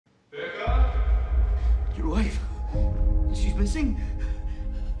missing?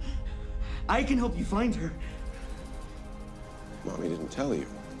 I can help you find her. Mommy didn't tell you.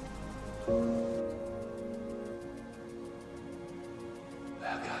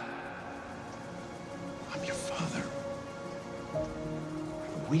 I'm your father.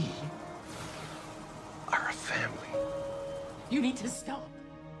 We are a family. You need to stop.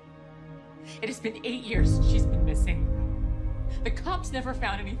 It has been 8 years she's been missing. The cops never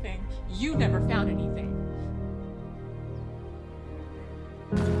found anything. You never found anything.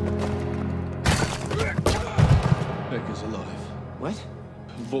 Becca's alive. What?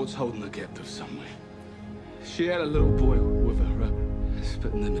 Vault's holding her captive somewhere. She had a little boy with her,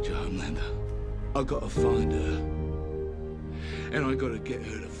 spit an image of Homelander. I gotta find her. And I gotta get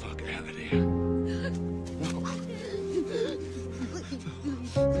her the fuck out of here.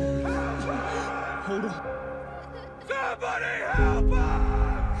 Hold on. Somebody help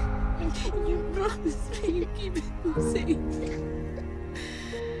us! You promised me you'd keep him safe.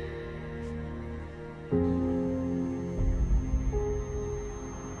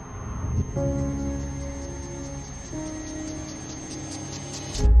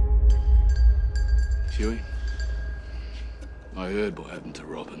 Huey, I heard what happened to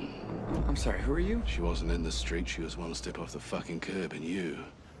Robin. I'm sorry, who are you? She wasn't in the street, she was one step off the fucking curb, and you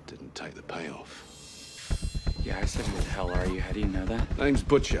didn't take the payoff. Yeah, I said, who the hell are you? How do you know that? Name's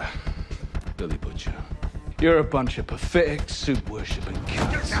Butcher. Billy Butcher. You're a bunch of pathetic, soup-worshipping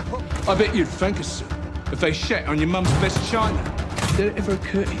cunts. I bet you'd thank us, Sue, if they shat on your mum's best china. Did it ever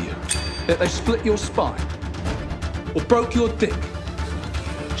occur to you that they split your spine or broke your dick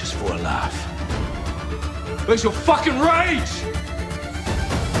just for a laugh? Where's your fucking rage?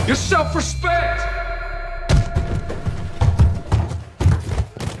 Your self-respect?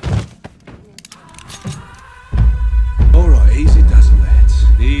 All right, easy does it, lads.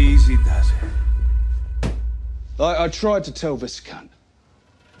 Easy does it. Like I tried to tell this cunt.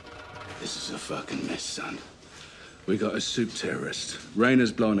 This is a fucking mess, son. We got a soup terrorist.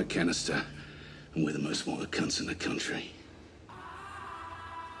 Rayner's blowing a canister. And we're the most wanted cunts in the country.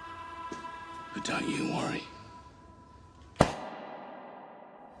 But don't you worry.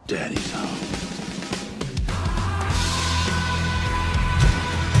 Daddy's home.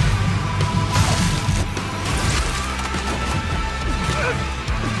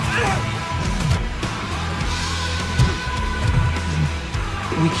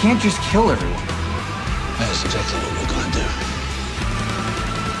 We can't just kill everyone. That's exactly what we're